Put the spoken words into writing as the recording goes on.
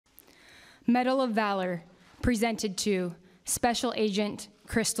Medal of Valor presented to Special Agent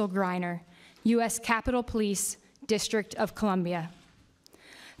Crystal Griner, U.S. Capitol Police, District of Columbia,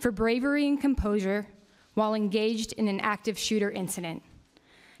 for bravery and composure while engaged in an active shooter incident.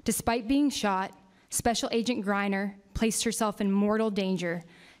 Despite being shot, Special Agent Griner placed herself in mortal danger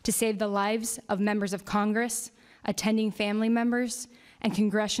to save the lives of members of Congress, attending family members, and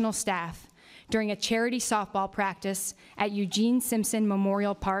congressional staff during a charity softball practice at Eugene Simpson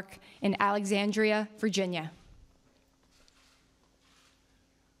Memorial Park in Alexandria, Virginia.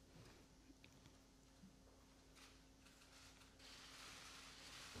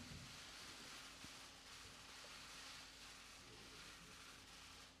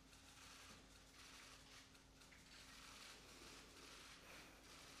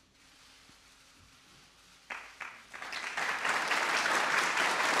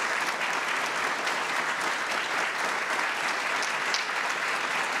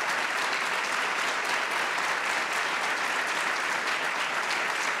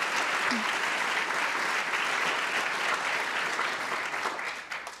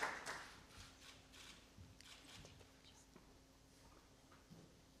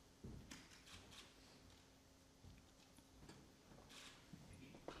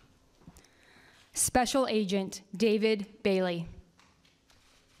 Special Agent David Bailey.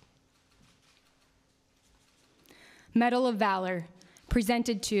 Medal of Valor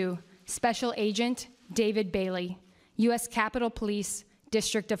presented to Special Agent David Bailey, U.S. Capitol Police,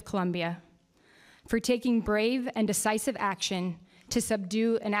 District of Columbia, for taking brave and decisive action to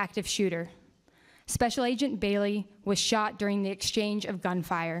subdue an active shooter. Special Agent Bailey was shot during the exchange of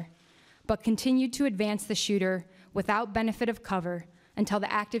gunfire, but continued to advance the shooter without benefit of cover until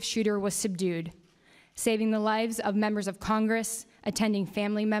the active shooter was subdued, saving the lives of members of Congress, attending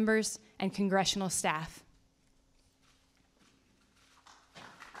family members, and congressional staff.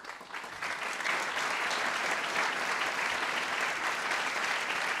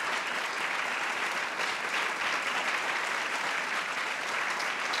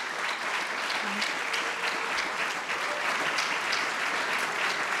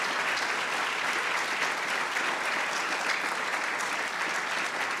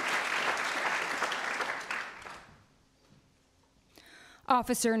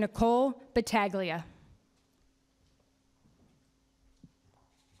 Officer Nicole Battaglia.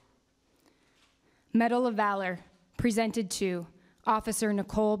 Medal of Valor presented to Officer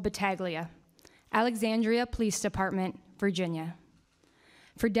Nicole Battaglia, Alexandria Police Department, Virginia,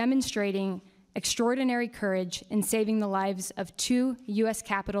 for demonstrating extraordinary courage in saving the lives of 2 U.S.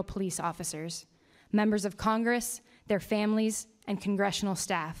 Capitol Police officers, members of Congress, their families, and congressional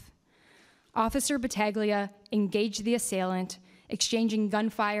staff. Officer Battaglia engaged the assailant, exchanging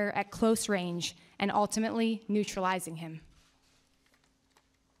gunfire at close range and ultimately neutralizing him.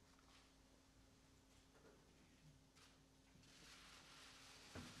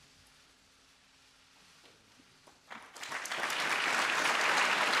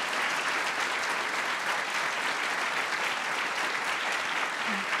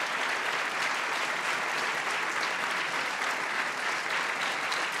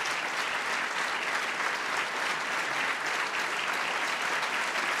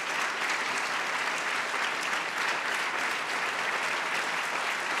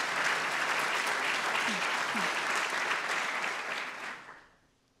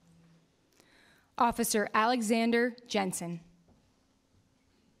 Officer Alexander Jensen.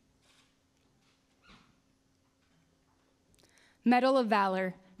 Medal of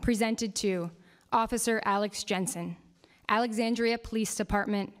Valor presented to Officer Alex Jensen, Alexandria Police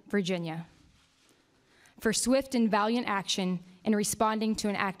Department, Virginia, for swift and valiant action in responding to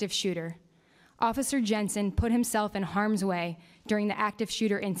an active shooter. Officer Jensen put himself in harm's way during the active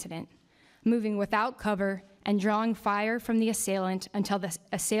shooter incident, moving without cover and drawing fire from the assailant until the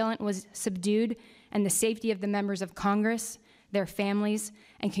assailant was subdued and the safety of the members of Congress, their families,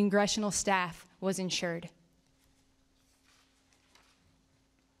 and congressional staff was ensured.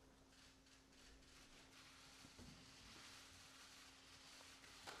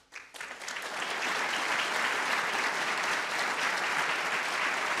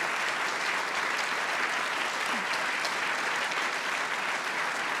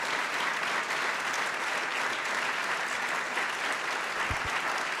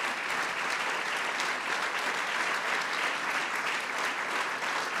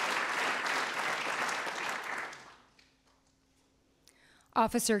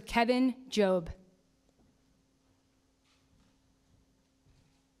 Officer Kevin Job.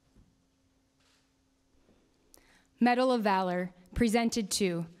 Medal of Valor presented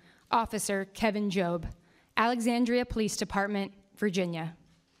to Officer Kevin Job, Alexandria Police Department, Virginia,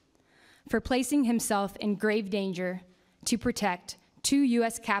 for placing himself in grave danger to protect 2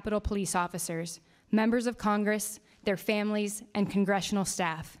 U.S. Capitol Police officers, members of Congress, their families, and congressional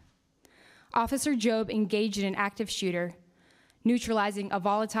staff. Officer Job engaged in an active shooter, neutralizing a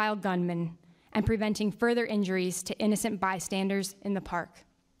volatile gunman and preventing further injuries to innocent bystanders in the park.